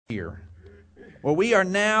Here. Well, we are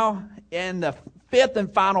now in the fifth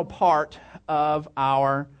and final part of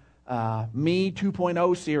our Me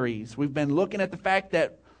 2.0 series. We've been looking at the fact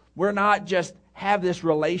that we're not just have this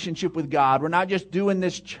relationship with God. We're not just doing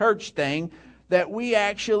this church thing, that we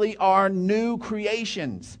actually are new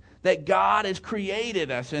creations, that God has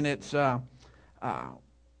created us, and it's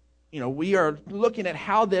we are looking at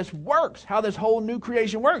how this works, how this whole new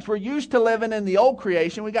creation works. We're used to living in the old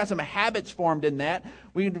creation. We got some habits formed in that.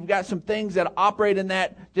 We've got some things that operate in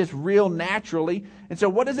that just real naturally. And so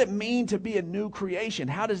what does it mean to be a new creation?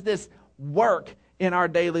 How does this work in our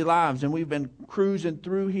daily lives? And we've been cruising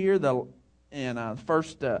through here in the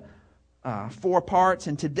first 4 parts.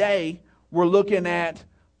 And today we're looking at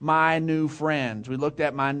my new friends. We looked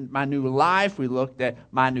at my new life. We looked at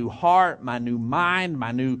my new heart, my new mind,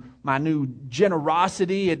 my new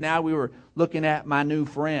generosity, and now we were looking at my new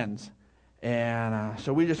friends. And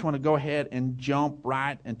so we just want to go ahead and jump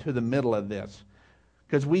right into the middle of this,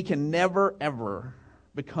 because we can never, ever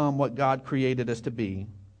become what God created us to be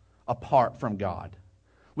apart from God.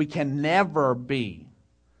 We can never be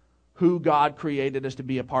who God created us to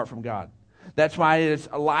be apart from God. That's why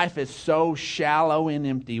life is so shallow and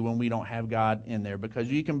empty when we don't have God in there,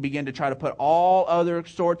 because you can begin to try to put all other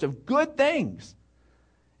sorts of good things,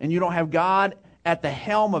 and you don't have God at the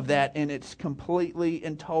helm of that, and it's completely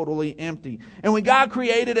and totally empty. And when God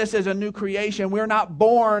created us as a new creation, we're not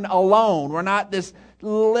born alone. We're not this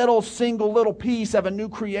single little piece of a new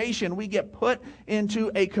creation. We get put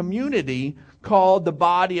into a community called the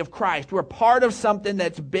body of Christ. We're part of something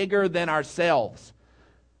that's bigger than ourselves.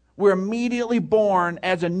 We're immediately born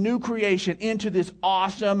as a new creation into this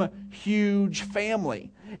awesome, huge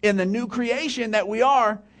family. And the new creation that we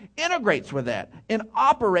are integrates with that and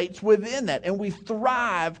operates within that. And we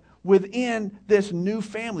thrive within this new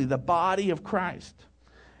family, the body of Christ.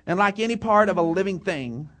 And like any part of a living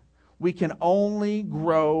thing, we can only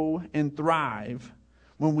grow and thrive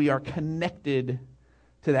when we are connected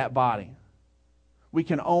to that body. We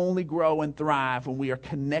can only grow and thrive when we are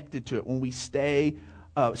connected to it, when we stay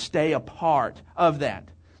a part of that.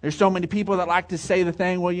 There's so many people that like to say the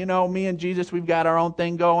thing, well, me and Jesus, we've got our own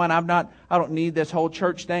thing going. I don't need this whole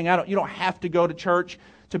church thing. You don't have to go to church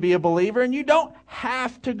to be a believer, and you don't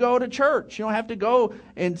have to go to church. You don't have to go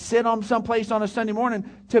and sit on someplace on a Sunday morning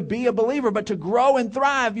to be a believer. But to grow and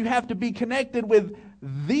thrive, you have to be connected with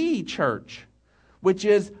the church, which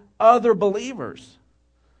is other believers.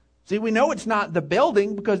 See, we know it's not the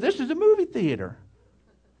building because this is a movie theater.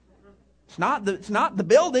 It's not the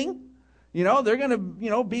building. They're going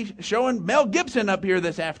to, be showing Mel Gibson up here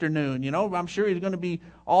this afternoon. I'm sure he's going to be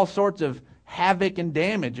all sorts of havoc and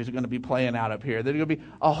damage is going to be playing out up here. There's going to be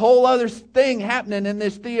a whole other thing happening in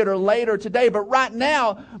this theater later today. But right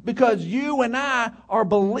now, because you and I are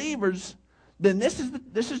believers, then this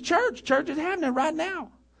is church. Church is happening right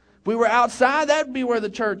now. If we were outside, that'd be where the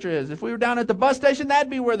church is. If we were down at the bus station,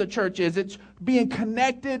 that'd be where the church is. It's being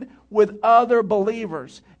connected with other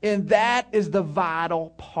believers. And that is the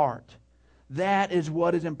vital part. That is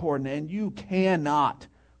what is important. And you cannot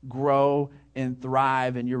grow and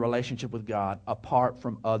thrive in your relationship with God apart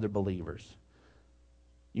from other believers.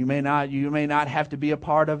 You may not have to be a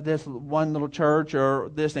part of this one little church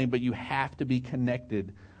or this thing, but you have to be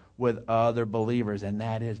connected with other believers. And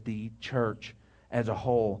that is the church as a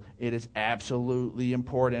whole. It is absolutely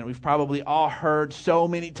important. We've probably all heard so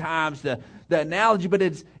many times the analogy, but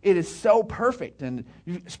it is so perfect. And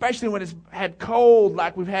especially when it's had cold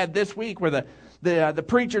like we've had this week, where the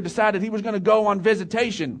preacher decided he was going to go on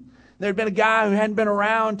visitation. There had been a guy who hadn't been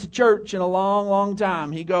around to church in a long, long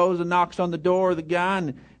time. He goes and knocks on the door of the guy,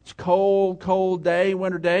 and it's cold day,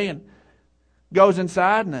 winter day, and goes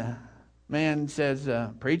inside, and the man says,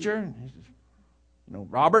 preacher, he says,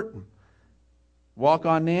 Robert, walk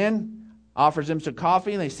on in, offers him some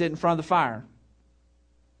coffee, and they sit in front of the fire.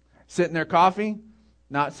 Sitting there, coffee,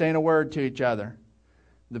 not saying a word to each other.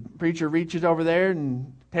 The preacher reaches over there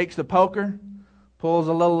and takes the poker, pulls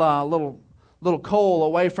a little coal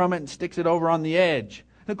away from it and sticks it over on the edge.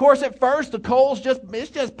 And of course, at first, the coal's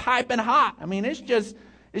just piping hot. I mean, it's just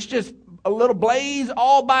a little blaze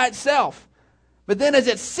all by itself. But then as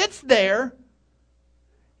it sits there,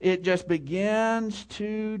 it just begins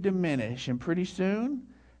to diminish. And pretty soon,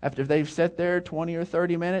 after they've sat there 20 or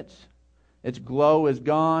 30 minutes, its glow is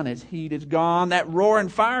gone, its heat is gone, that roaring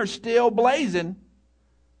fire is still blazing,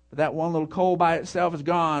 but that one little coal by itself is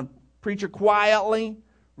gone. Preacher quietly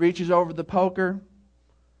reaches over the poker,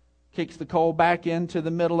 kicks the coal back into the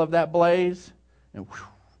middle of that blaze, and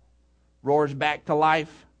roars back to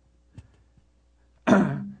life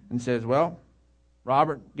and says, well,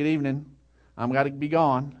 Robert, good evening. I'm got to be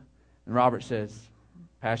gone. And Robert says,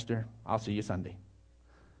 Pastor, I'll see you Sunday.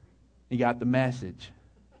 You got the message.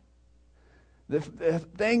 The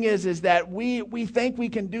thing is that we think we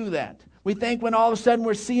can do that. We think when all of a sudden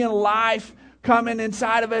we're seeing life coming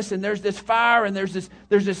inside of us, and there's this fire, and there's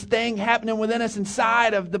this thing happening within us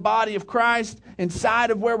inside of the body of Christ,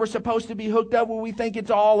 inside of where we're supposed to be hooked up, where we think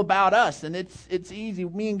it's all about us, and it's easy.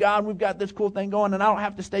 Me and God, we've got this cool thing going, and I don't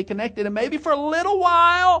have to stay connected. And maybe for a little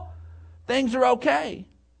while, things are okay.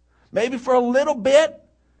 Maybe for a little bit,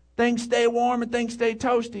 things stay warm and things stay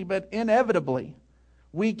toasty, but inevitably,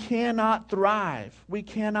 we cannot thrive. We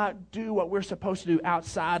cannot do what we're supposed to do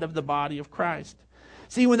outside of the body of Christ.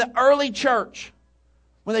 See, when the early church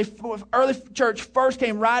first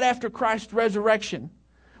came right after Christ's resurrection,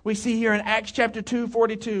 we see here in Acts chapter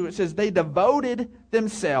 2:42, it says, they devoted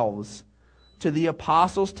themselves to the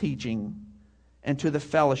apostles' teaching and to the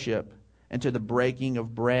fellowship and to the breaking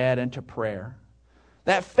of bread and to prayer.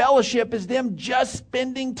 That fellowship is them just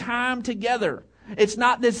spending time together. It's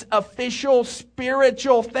not this official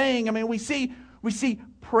spiritual thing. I mean, we see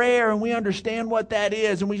prayer, and we understand what that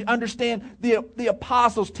is, and we understand the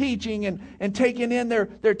apostles' teaching and taking in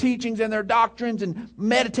their teachings and their doctrines and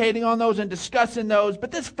meditating on those and discussing those.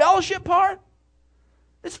 But this fellowship part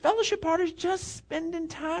is just spending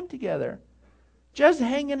time together, just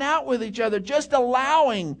hanging out with each other, just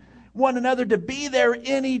allowing one another to be there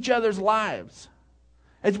in each other's lives.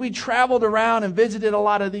 As we traveled around and visited a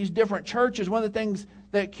lot of these different churches, one of the things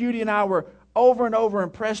that Cutie and I were over and over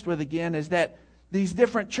impressed with again is that these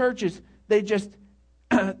different churches, they just,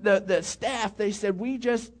 the staff, they said, we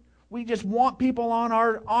just want people on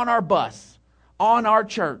our bus, on our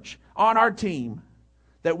church, on our team,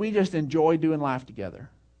 that we just enjoy doing life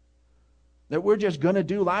together. That we're just going to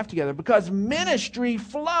do life together, because ministry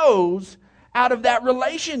flows out of that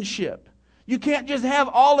relationship. You can't just have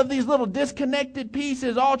all of these little disconnected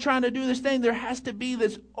pieces all trying to do this thing. There has to be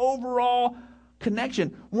this overall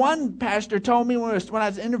connection. One pastor told me when I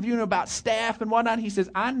was interviewing about staff and whatnot, he says,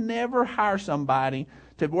 I never hire somebody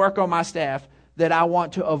to work on my staff that I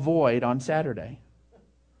want to avoid on Saturday.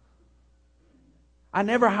 I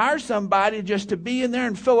never hire somebody just to be in there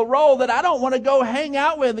and fill a role that I don't want to go hang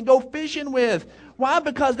out with and go fishing with. Why?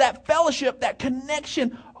 Because that fellowship, that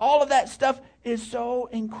connection, all of that stuff is so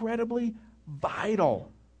incredibly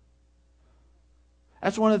vital.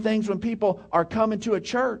 That's one of the things when people are coming to a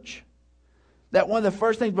church, that one of the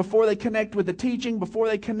first things before they connect with the teaching, before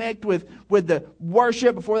they connect with the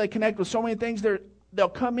worship, before they connect with so many things, they'll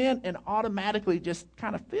come in and automatically just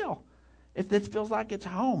kind of feel, if this feels like it's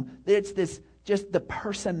home. It's this just the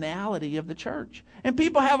personality of the church. And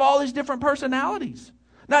people have all these different personalities.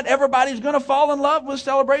 Not everybody's going to fall in love with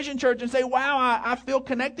Celebration Church and say, wow, I feel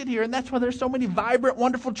connected here. And that's why there's so many vibrant,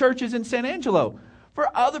 wonderful churches in San Angelo for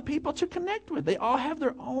other people to connect with. They all have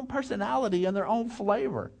their own personality and their own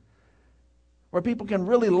flavor, where people can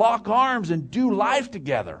really lock arms and do life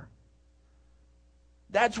together.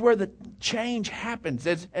 That's where the change happens,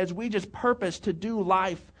 as we just purpose to do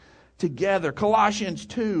life together. Colossians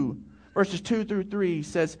 2, verses 2 through 3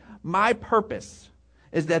 says, my purpose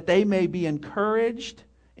is that they may be encouraged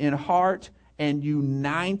in heart and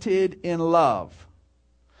united in love,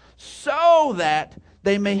 so that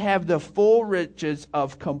they may have the full riches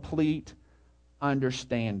of complete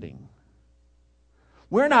understanding.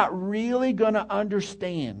 We're not really going to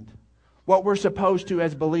understand what we're supposed to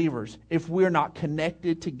as believers if we're not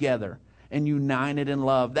connected together and united in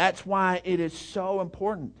love. That's why it is so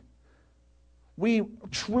important. We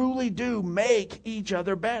truly do make each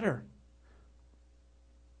other better,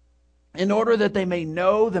 in order that they may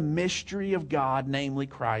know the mystery of God, namely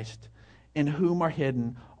Christ, in whom are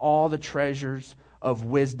hidden all the treasures of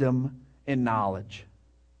wisdom and knowledge.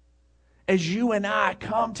 As you and I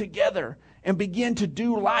come together and begin to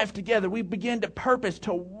do life together, we begin to purpose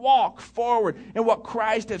to walk forward in what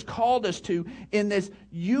Christ has called us to in this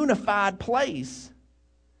unified place.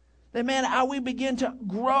 Then, man, we begin to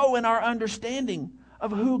grow in our understanding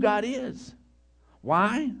of who God is.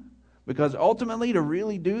 Why? Because ultimately, to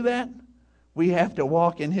really do that, we have to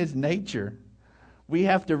walk in His nature. We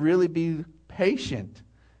have to really be patient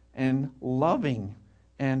and loving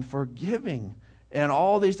and forgiving and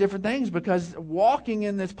all these different things, because walking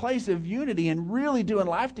in this place of unity and really doing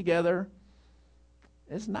life together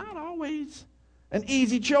is not always an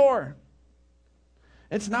easy chore.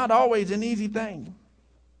 It's not always an easy thing.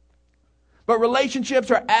 But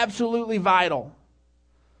relationships are absolutely vital.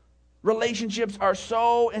 Relationships are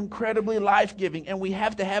so incredibly life-giving, and we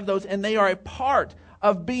have to have those, and they are a part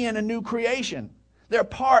of being a new creation. They're a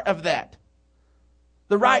part of that.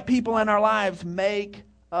 The right people in our lives make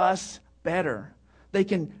us better. They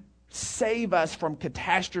can save us from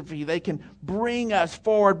catastrophe. They can bring us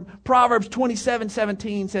forward. Proverbs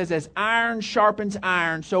 27:17 says, as iron sharpens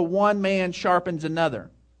iron, so one man sharpens another.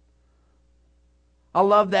 I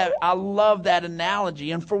love that. I love that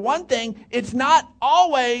analogy. And for one thing, it's not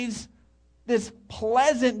always this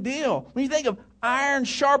pleasant deal. When you think of iron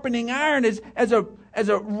sharpening iron, as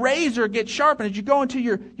a razor gets sharpened, as you go into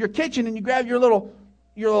your kitchen and you grab your little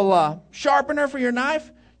sharpener for your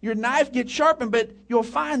knife gets sharpened, but you'll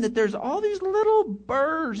find that there's all these little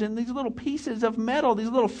burrs and these little pieces of metal, these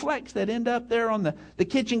little flecks that end up there on the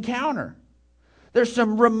kitchen counter. There's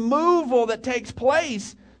some removal that takes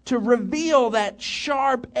place to reveal that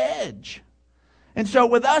sharp edge. And so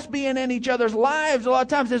with us being in each other's lives, a lot of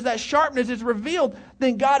times as that sharpness is revealed,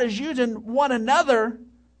 then God is using one another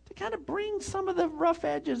to kind of bring some of the rough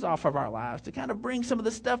edges off of our lives, to kind of bring some of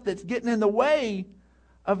the stuff that's getting in the way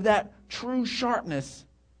of that true sharpness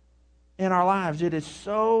in our lives. It is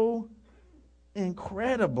so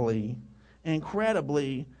incredibly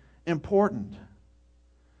important.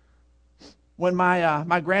 When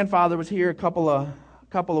my grandfather was here a couple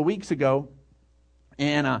of weeks ago,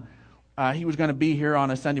 and he was going to be here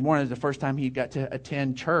on a Sunday morning. It was the first time he got to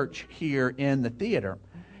attend church here in the theater.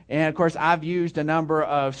 And of course, I've used a number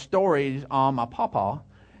of stories on my pawpaw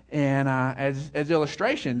and as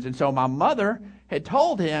illustrations. And so my mother had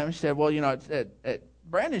told him, she said, well, it's at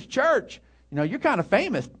Brandon's church, you're kind of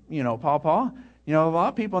famous, pawpaw. A lot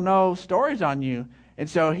of people know stories on you. And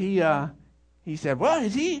so he said, well,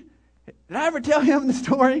 did I ever tell him the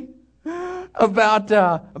story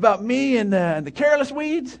about me and the careless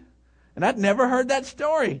weeds? And I'd never heard that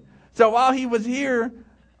story. So while he was here,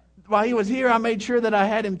 I made sure that I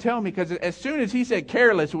had him tell me, because as soon as he said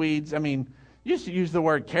careless weeds, just use the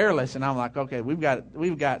word careless, and I'm like, okay, we've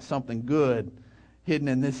got something good hidden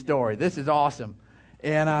in this story. This is awesome.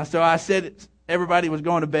 And so I said everybody was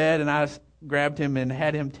going to bed, and I grabbed him and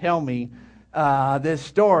had him tell me this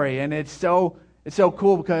story, and it's so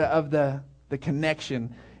cool because of the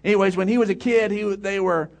connection. Anyways, when he was a kid,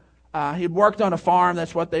 he'd worked on a farm.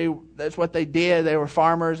 That's what they did. They were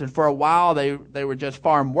farmers, and for a while they were just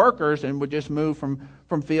farm workers and would just move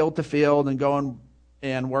from field to field and go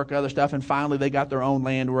and work other stuff. And finally, they got their own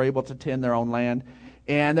land. Were able to tend their own land,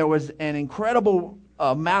 and there was an incredible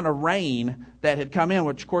amount of rain that had come in,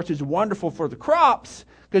 which of course is wonderful for the crops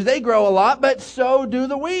because they grow a lot, but so do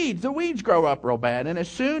the weeds. The weeds grow up real bad, and as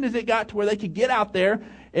soon as it got to where they could get out there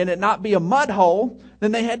and it not be a mud hole,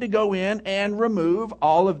 then they had to go in and remove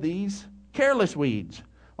all of these careless weeds.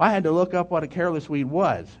 Well, I had to look up what a careless weed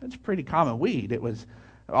was. It's a pretty common weed. It was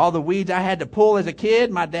all the weeds I had to pull as a kid.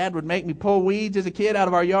 My dad would make me pull weeds as a kid out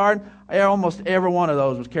of our yard. Almost every one of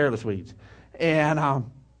those was careless weeds. And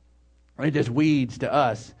they're just weeds to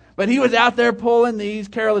us. But he was out there pulling these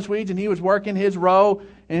careless weeds, and he was working his row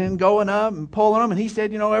and going up and pulling them. And he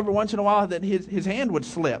said, every once in a while that his hand would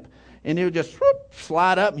slip. And he would just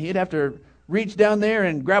slide up, and he'd have to reach down there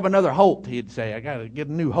and grab another Holt, he'd say. I got to get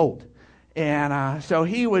a new Holt. And so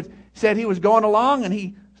said he was going along,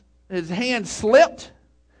 and his hand slipped.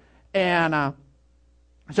 And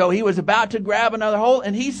so he was about to grab another Holt,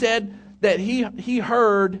 and he said that he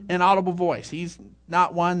heard an audible voice. He's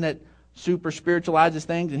not one that super spiritualizes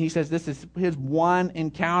things, and he says this is his one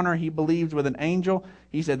encounter he believes with an angel.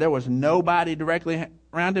 He said there was nobody directly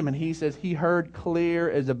around him, and he says he heard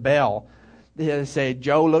clear as a bell. They say,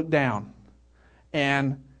 Joe, look down.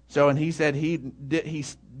 And he said he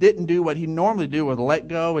didn't do what he normally do, with let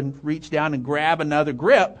go and reach down and grab another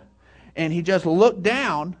grip, and he just looked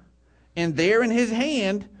down, and there in his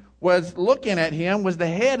hand was looking at him was the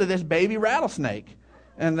head of this baby rattlesnake,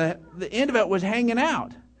 and the end of it was hanging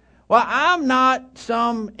out. Well, I'm not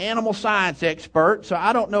some animal science expert, so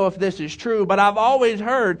I don't know if this is true, but I've always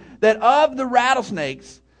heard that of the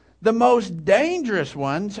rattlesnakes, the most dangerous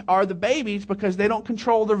ones are the babies because they don't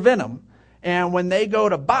control their venom. And when they go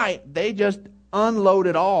to bite, they just unload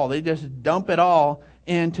it all. They just dump it all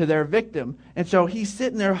into their victim. And so he's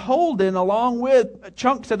sitting there holding, along with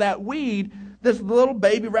chunks of that weed, this little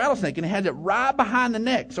baby rattlesnake, and he has it right behind the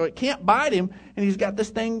neck, so it can't bite him, and he's got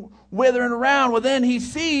this thing withering around. Well, then he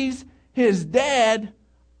sees his dad.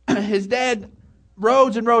 His dad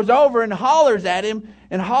rows and rows over and hollers at him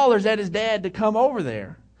and hollers at his dad to come over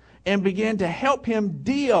there and begin to help him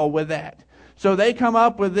deal with that. So they come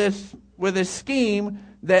up with this scheme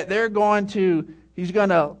that he's going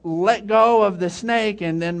to let go of the snake,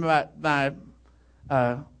 and then my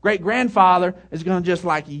great-grandfather is going to just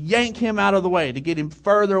yank him out of the way to get him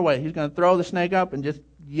further away. He's going to throw the snake up and just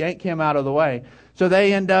yank him out of the way. So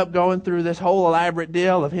they end up going through this whole elaborate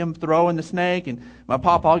deal of him throwing the snake and my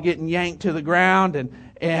pawpaw getting yanked to the ground,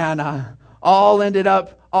 and all ended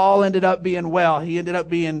up all ended up being well. He ended up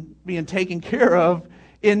being taken care of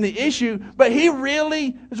in the issue. But he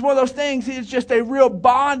really is one of those things. It's just a real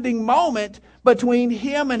bonding moment between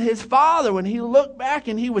him and his father when he looked back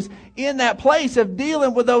and he was in that place of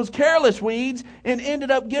dealing with those careless weeds and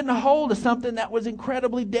ended up getting a hold of something that was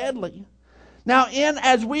incredibly deadly. Now,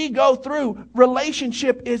 as we go through,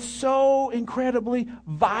 relationship is so incredibly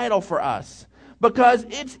vital for us because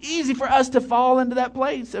it's easy for us to fall into that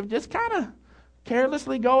place of just kind of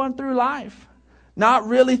carelessly going through life, not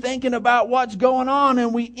really thinking about what's going on,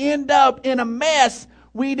 and we end up in a mess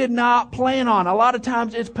we did not plan on. A lot of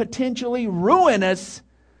times it's potentially ruinous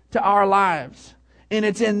to our lives. And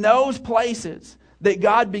it's in those places that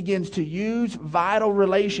God begins to use vital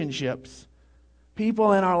relationships,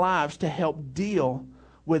 people in our lives, to help deal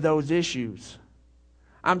with those issues.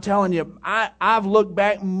 I'm telling you, I've looked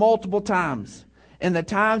back multiple times. In the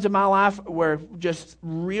times of my life where just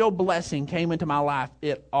real blessing came into my life,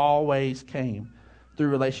 it always came through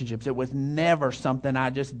relationships. It was never something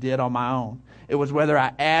I just did on my own. It was whether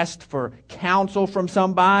I asked for counsel from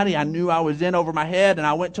somebody, I knew I was in over my head, and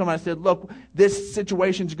I went to them and I said, look, this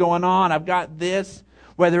situation's going on, I've got this.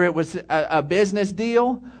 Whether it was a business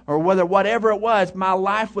deal or whatever it was, my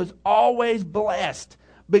life was always blessed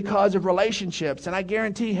because of relationships. And I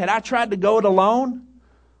guarantee, had I tried to go it alone,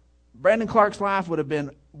 Brandon Clark's life would have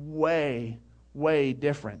been way, way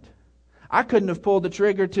different. I couldn't have pulled the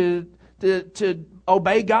trigger to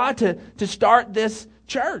obey God, to start this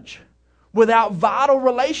church without vital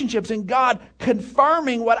relationships and God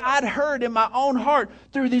confirming what I'd heard in my own heart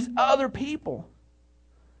through these other people.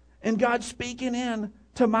 And God speaking in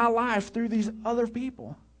to my life through these other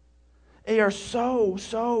people. They are so,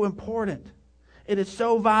 so important. It is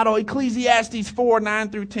so vital. Ecclesiastes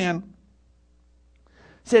 4:9-10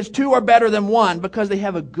 says, 2 are better than one because they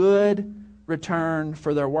have a good return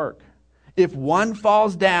for their work. If one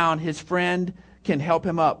falls down, his friend can help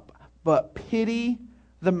him up. But pity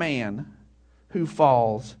the man who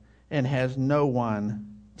falls and has no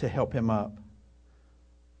one to help him up.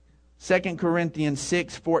 2 Corinthians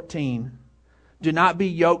 6:14. Do not be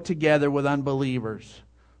yoked together with unbelievers.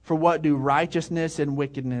 For what do righteousness and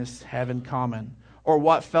wickedness have in common? Or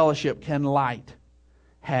what fellowship can light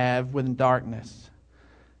have with darkness?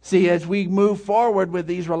 See, as we move forward with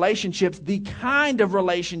these relationships, the kind of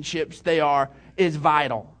relationships they are is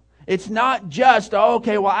vital. It's not just,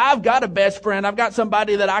 okay, well, I've got a best friend. I've got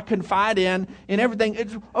somebody that I confide in and everything.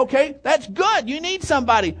 It's okay, that's good. You need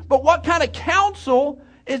somebody. But what kind of counsel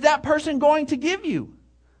is that person going to give you?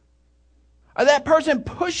 Is that person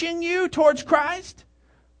pushing you towards Christ?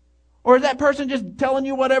 Or is that person just telling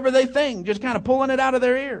you whatever they think, just kind of pulling it out of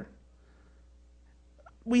their ear?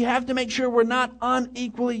 We have to make sure we're not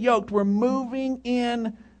unequally yoked. We're moving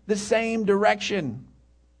in the same direction.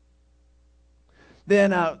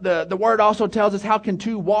 Then the word also tells us, how can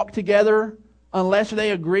two walk together unless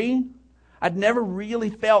they agree? I'd never really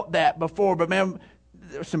felt that before, but man,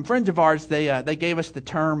 some friends of ours, they gave us the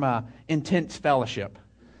term intense fellowship.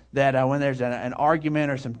 That when there's an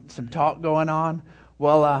argument or some talk going on.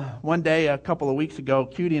 Well, one day, a couple of weeks ago,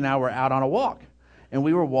 Cutie and I were out on a walk. And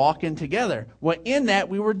we were walking together. Well, in that,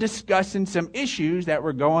 we were discussing some issues that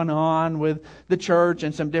were going on with the church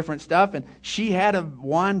and some different stuff. And she had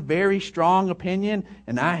one very strong opinion,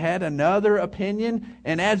 and I had another opinion.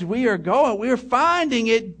 And as we are going, we were finding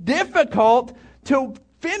it difficult to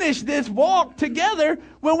finish this walk together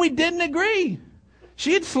when we didn't agree.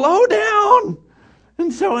 She'd slow down.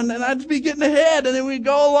 And then I'd be getting ahead, and then we'd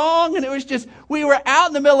go along, and it was just, we were out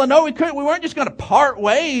in the middle of nowhere. We weren't just going to part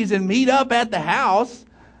ways and meet up at the house.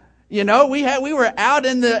 You know, we were out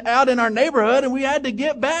in our neighborhood, and we had to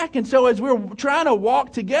get back. And so as we were trying to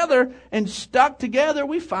walk together and stuck together,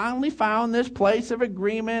 we finally found this place of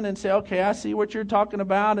agreement and said, okay, I see what you're talking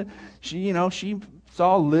about. And she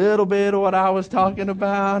saw a little bit of what I was talking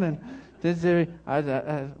about, and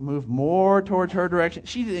I moved more towards her direction.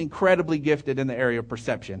 She's incredibly gifted in the area of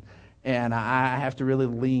perception, and I have to really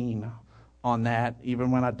lean on that,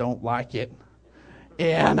 even when I don't like it.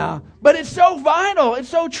 But it's so vital. It's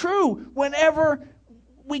so true. Whenever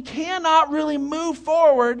we cannot really move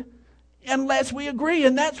forward unless we agree,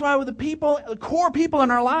 and that's why the core people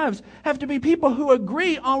in our lives have to be people who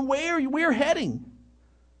agree on where we're heading.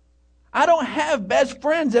 I don't have best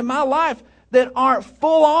friends in my life that aren't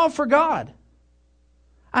full on for God.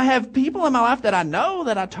 I have people in my life that I know,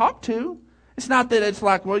 that I talk to. It's not that it's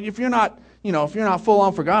like, well, if you're not full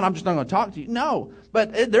on for God, I'm just not going to talk to you. No,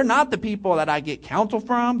 but they're not the people that I get counsel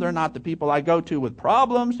from. They're not the people I go to with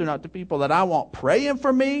problems. They're not the people that I want praying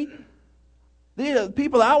for me. The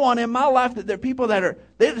people that I want in my life, that they're people that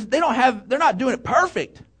they're not doing it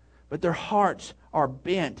perfect, but their hearts are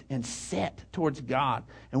bent and set towards God.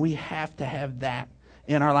 And we have to have that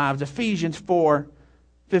in our lives. Ephesians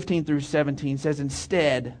 4:15 through 17 says,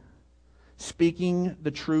 instead, speaking the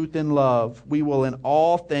truth in love, we will in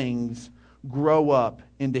all things grow up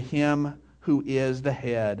into Him who is the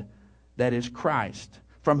head, that is Christ,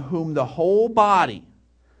 from whom the whole body,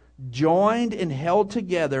 joined and held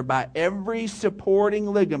together by every supporting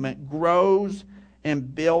ligament, grows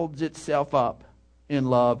and builds itself up in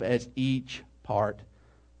love as each part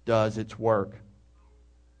does its work.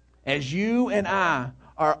 As you and I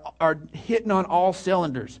are hitting on all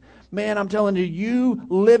cylinders, man, I'm telling you, you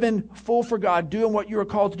living full for God, doing what you are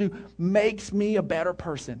called to do, makes me a better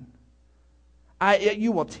person.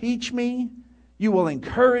 You will teach me, you will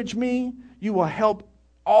encourage me, you will help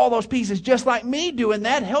all those pieces, just like me doing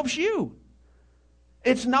that helps you.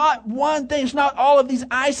 It's not one thing. It's not all of these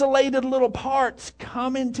isolated little parts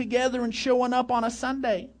coming together and showing up on a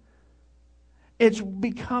Sunday. It's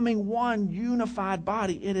becoming one unified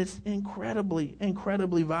body. It is incredibly,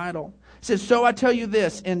 incredibly vital. It says, so I tell you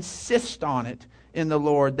this, insist on it in the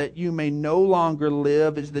Lord, that you may no longer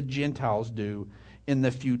live as the Gentiles do in the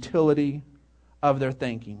futility of their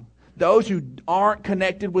thinking. Those who aren't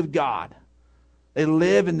connected with God, they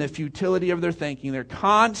live in the futility of their thinking. They're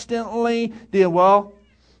constantly dealing, well,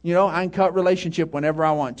 I can cut relationship whenever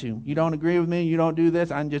I want to. You don't agree with me, you don't do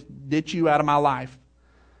this, I can just ditch you out of my life.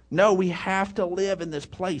 No, we have to live in this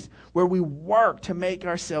place where we work to make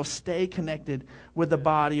ourselves stay connected with the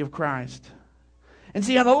body of Christ. And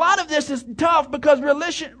see, and a lot of this is tough because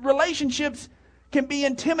relationships can be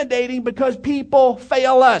intimidating because people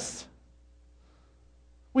fail us.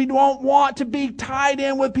 We don't want to be tied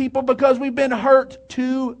in with people because we've been hurt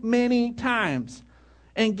too many times.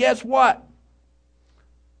 And guess what?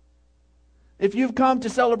 If you've come to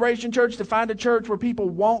Celebration Church to find a church where people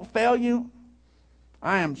won't fail you,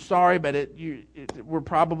 I am sorry, but we're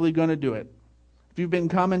probably going to do it. If you've been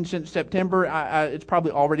coming since September, it's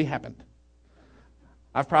probably already happened.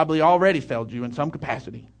 I've probably already failed you in some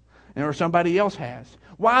capacity, or somebody else has.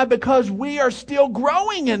 Why? Because we are still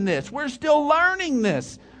growing in this. We're still learning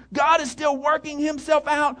this. God is still working Himself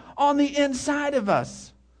out on the inside of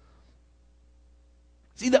us.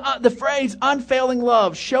 See, the phrase unfailing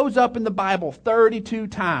love shows up in the Bible 32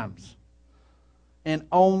 times and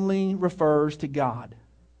only refers to God.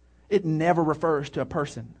 It never refers to a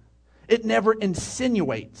person. It never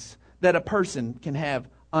insinuates that a person can have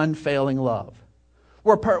unfailing love.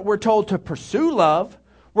 We're told to pursue love.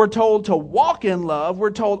 We're told to walk in love.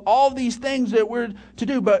 We're told all these things that we're to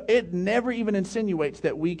do, but it never even insinuates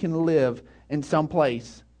that we can live in some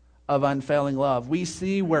place of unfailing love. We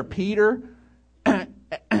see where Peter,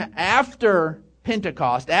 after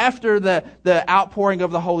Pentecost, after the outpouring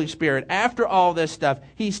of the Holy Spirit, after all this stuff,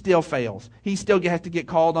 he still fails. He still has to get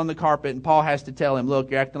called on the carpet, and Paul has to tell him, look,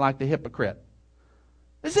 you're acting like the hypocrite.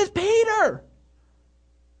 This is Peter.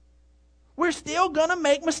 We're still going to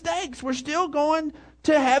make mistakes. We're still going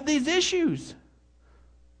to have these issues.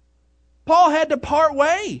 Paul had to part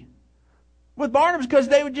way with Barnabas because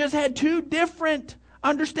they just had two different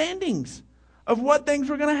understandings of what things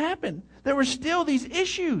were going to happen. There were still these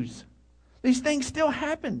issues. These things still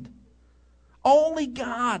happened. Only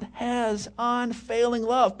God has unfailing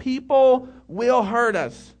love. People will hurt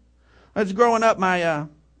us. As growing up,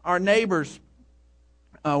 our neighbors,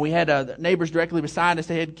 we had neighbors directly beside us.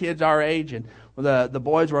 They had kids our age, and the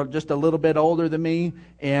boys were just a little bit older than me,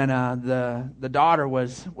 and the daughter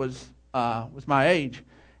was my age.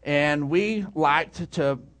 And we liked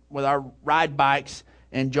to, with our ride bikes,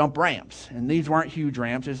 and jump ramps. And these weren't huge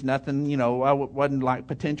ramps. It's nothing, wasn't like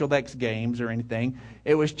Potential X Games or anything.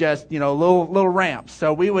 It was just, little ramps.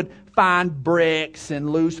 So we would find bricks and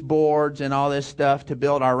loose boards and all this stuff to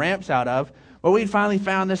build our ramps out of. Well, we finally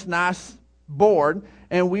found this nice board,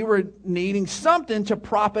 and we were needing something to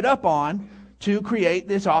prop it up on to create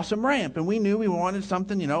this awesome ramp. And we knew we wanted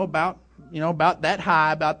something, about that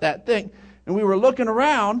high, about that thick. And we were looking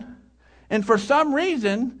around, and for some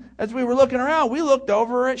reason, as we were looking around, we looked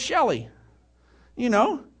over at Shelly,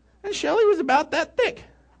 and Shelly was about that thick.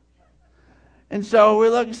 And so we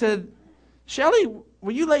looked and said, Shelly,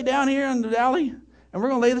 will you lay down here in the alley, and we're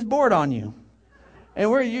going to lay this board on you.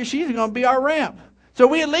 And she's going to be our ramp. So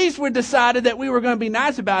we at least decided that we were going to be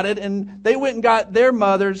nice about it, and they went and got their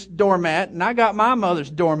mother's doormat, and I got my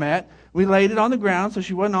mother's doormat. We laid it on the ground so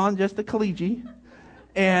she wasn't on just the collegiate.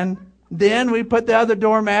 And then we put the other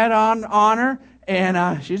doormat on her,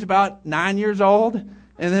 and she's about 9 years old. And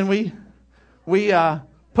then we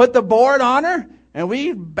put the board on her, and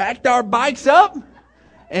we backed our bikes up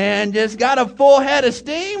and just got a full head of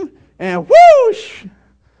steam, and whoosh,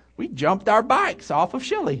 we jumped our bikes off of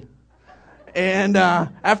Shelly. And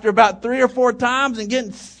after about 3 or 4 times and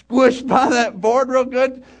getting squished by that board real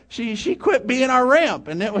good, she quit being our ramp.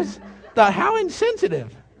 And it was, thought, how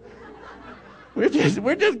insensitive. We're just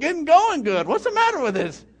getting going good. What's the matter with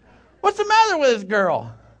this? What's the matter with this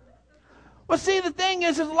girl? Well, see, the thing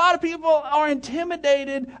is a lot of people are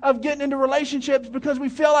intimidated of getting into relationships because we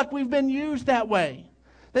feel like we've been used that way.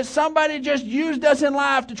 That somebody just used us in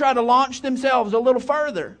life to try to launch themselves a little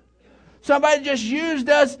further. Somebody just used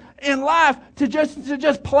us in life to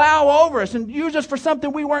just plow over us and use us for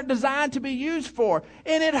something we weren't designed to be used for.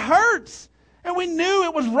 And it hurts. And we knew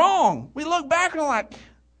it was wrong. We look back and we're like,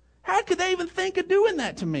 how could they even think of doing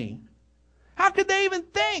that to me? How could they even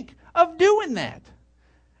think of doing that?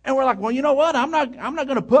 And we're like, well, you know what? I'm not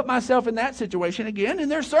going to put myself in that situation again. And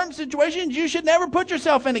there's certain situations you should never put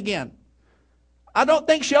yourself in again. I don't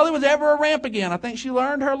think Shelley was ever a ramp again. I think she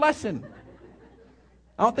learned her lesson.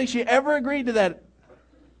 I don't think she ever agreed to that.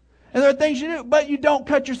 And there are things you do, but you don't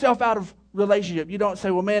cut yourself out of relationship. You don't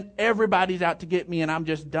say, well, man, everybody's out to get me and I'm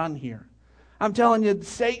just done here. I'm telling you,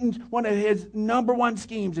 Satan's one of his number one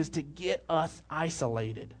schemes is to get us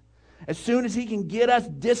isolated. As soon as he can get us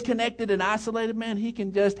disconnected and isolated, man, he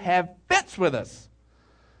can just have fits with us.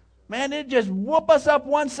 Man, it just whoop us up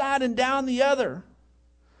one side and down the other.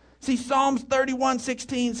 See, Psalms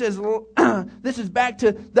 31:16 says, this is back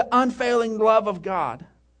to the unfailing love of God. It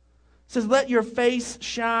says, let your face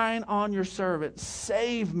shine on your servant.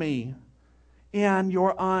 Save me in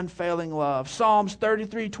your unfailing love. Psalms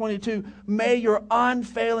 33:22, may your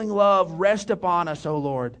unfailing love rest upon us, O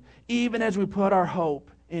Lord, even as we put our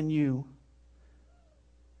hope in you.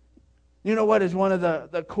 You know what is one of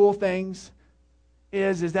the cool things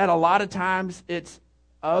is that a lot of times it's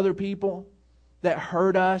other people that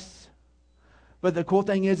hurt us. But the cool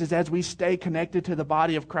thing is as we stay connected to the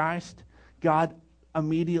body of Christ, God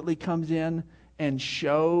immediately comes in and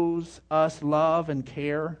shows us love and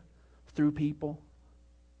care through people.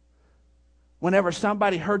 Whenever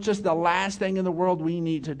somebody hurts us, the last thing in the world we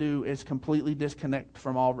need to do is completely disconnect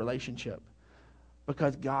from all relationship.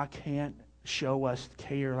 Because God can't show us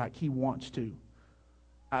care like He wants to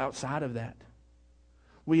outside of that.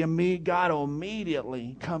 God will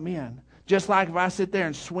immediately come in. Just like if I sit there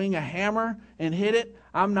and swing a hammer and hit it,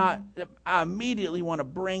 I immediately want to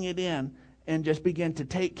bring it in and just begin to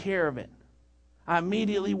take care of it. I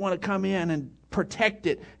immediately want to come in and protect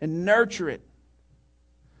it and nurture it.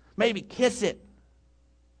 Maybe kiss it.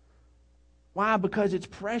 Why? Because it's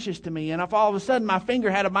precious to me. And if all of a sudden my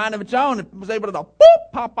finger had a mind of its own and was able to go,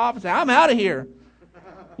 boop, pop off and say, I'm out of here.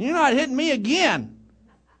 You're not hitting me again.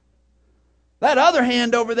 That other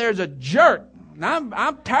hand over there is a jerk. And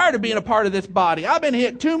I'm tired of being a part of this body. I've been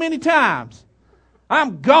hit too many times.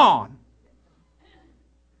 I'm gone.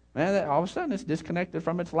 Man, all of a sudden it's disconnected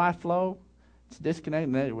from its life flow. It's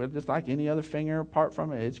disconnected. Just like any other finger apart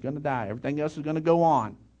from it, it's going to die. Everything else is going to go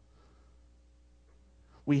on.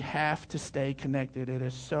 We have to stay connected. It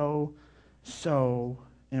is so, so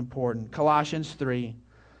important. Colossians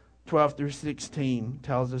 3:12-16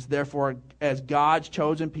 tells us, therefore, as God's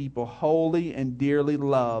chosen people, holy and dearly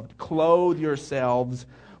loved, clothe yourselves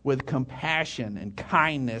with compassion and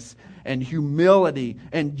kindness and humility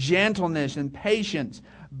and gentleness and patience.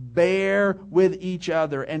 Bear with each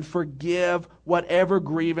other and forgive whatever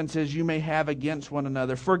grievances you may have against one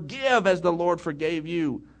another. Forgive as the Lord forgave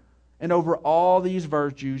you. And over all these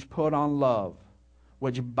virtues, put on love,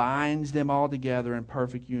 which binds them all together in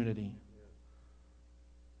perfect unity.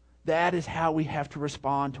 That is how we have to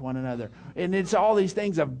respond to one another. And it's all these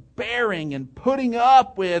things of bearing and putting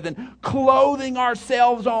up with and clothing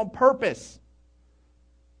ourselves on purpose.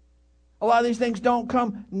 A lot of these things don't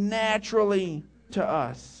come naturally to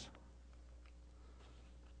us.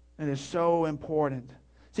 And it's so important.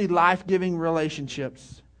 See, life-giving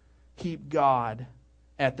relationships keep God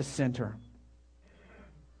at the center.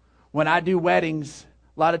 When I do weddings,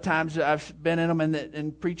 a lot of times I've been in them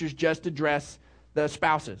and preachers just address the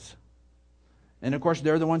spouses. And of course,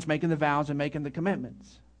 they're the ones making the vows and making the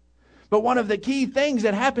commitments. But one of the key things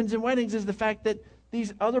that happens in weddings is the fact that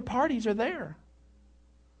these other parties are there.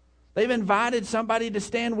 They've invited somebody to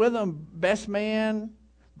stand with them, best man,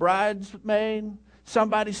 bridesmaid,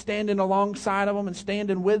 somebody standing alongside of them and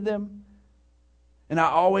standing with them. And I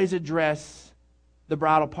always address the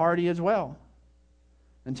bridal party as well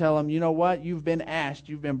and tell them, you know what, you've been asked,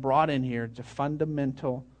 you've been brought in here. It's a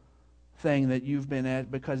fundamental thing that you've been at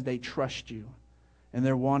because they trust you and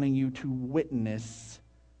they're wanting you to witness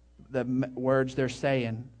the words they're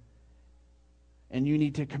saying. And you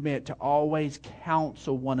need to commit to always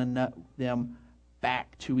counsel one another, them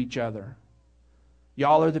back to each other.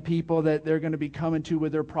 Y'all are the people that they're going to be coming to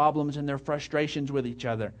with their problems and their frustrations with each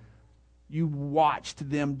other. You watched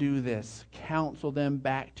them do this. Counsel them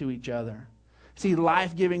back to each other. See,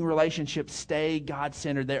 life-giving relationships stay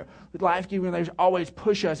God-centered. Life-giving relationships always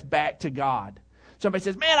push us back to God. Somebody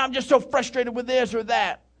says, man, I'm just so frustrated with this or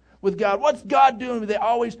that with God. What's God doing? They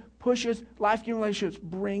always push us. Life-giving relationships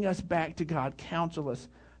bring us back to God, counsel us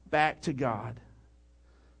back to God.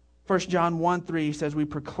 1 John 1:3 says, we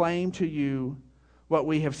proclaim to you what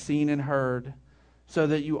we have seen and heard, so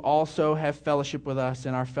that you also have fellowship with us,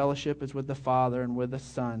 and our fellowship is with the Father and with the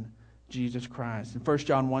Son, Jesus Christ. And 1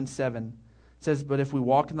 John 1:7 says, but if we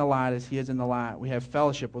walk in the light as he is in the light, we have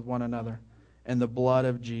fellowship with one another, and the blood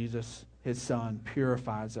of Jesus, his Son,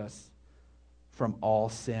 purifies us from all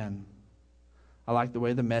sin. I like the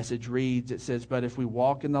way the Message reads. It says, but if we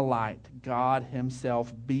walk in the light, God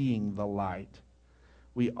himself being the light,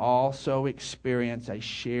 we also experience a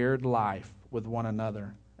shared life with one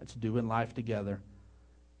another. That's doing life together.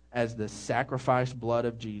 As the sacrificed blood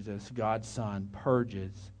of Jesus, God's Son,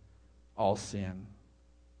 purges all sin.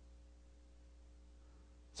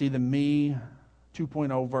 See, the Me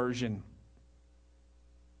 2.0 version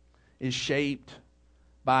is shaped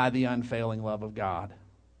by the unfailing love of God.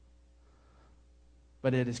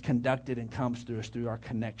 But it is conducted and comes through us through our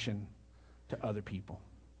connection to other people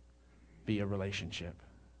via relationship.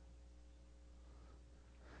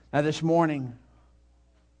 Now this morning,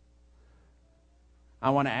 I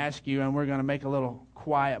want to ask you, and we're going to make a little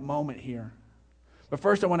quiet moment here. But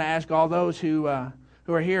first I want to ask all those who are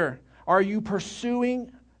here, are you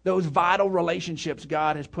pursuing those vital relationships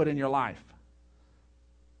God has put in your life?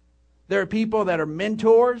 There are people that are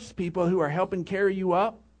mentors, people who are helping carry you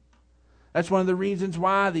up. That's one of the reasons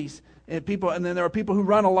why these people, and then there are people who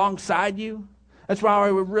run alongside you. That's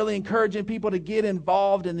why we're really encouraging people to get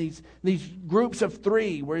involved in these groups of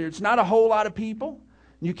 3, where it's not a whole lot of people.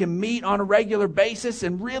 You can meet on a regular basis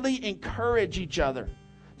and really encourage each other.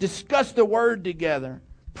 Discuss the Word together.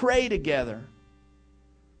 Pray together.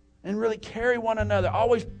 And really carry one another,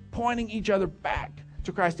 always pointing each other back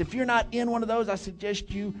to Christ. If you're not in one of those, I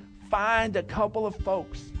suggest you find a couple of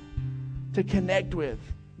folks to connect with.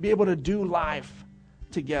 Be able to do life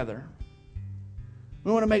together.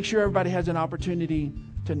 We want to make sure everybody has an opportunity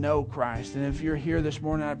to know Christ. And if you're here this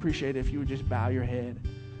morning, I appreciate it if you would just bow your head,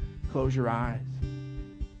 close your eyes.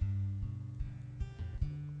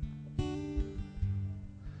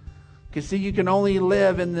 Because see, you can only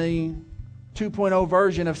live in the 2.0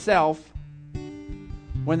 version of self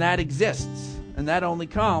when that exists. And that only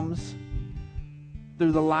comes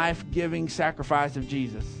through the life-giving sacrifice of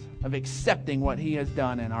Jesus, of accepting what he has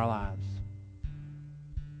done in our lives.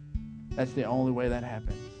 That's the only way that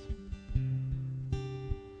happens.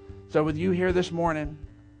 So with you here this morning,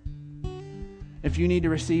 if you need to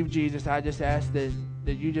receive Jesus, I just ask that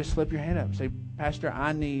you just slip your hand up and say, Pastor,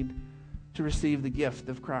 I need to receive the gift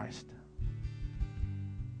of Christ.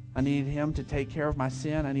 I need him to take care of my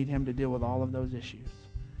sin. I need him to deal with all of those issues.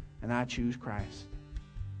 And I choose Christ.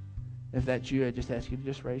 If that's you, I just ask you to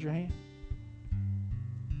just raise your hand.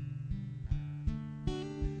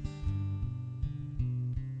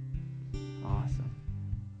 Awesome.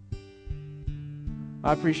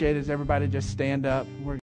 I appreciate it as everybody just stand up. We're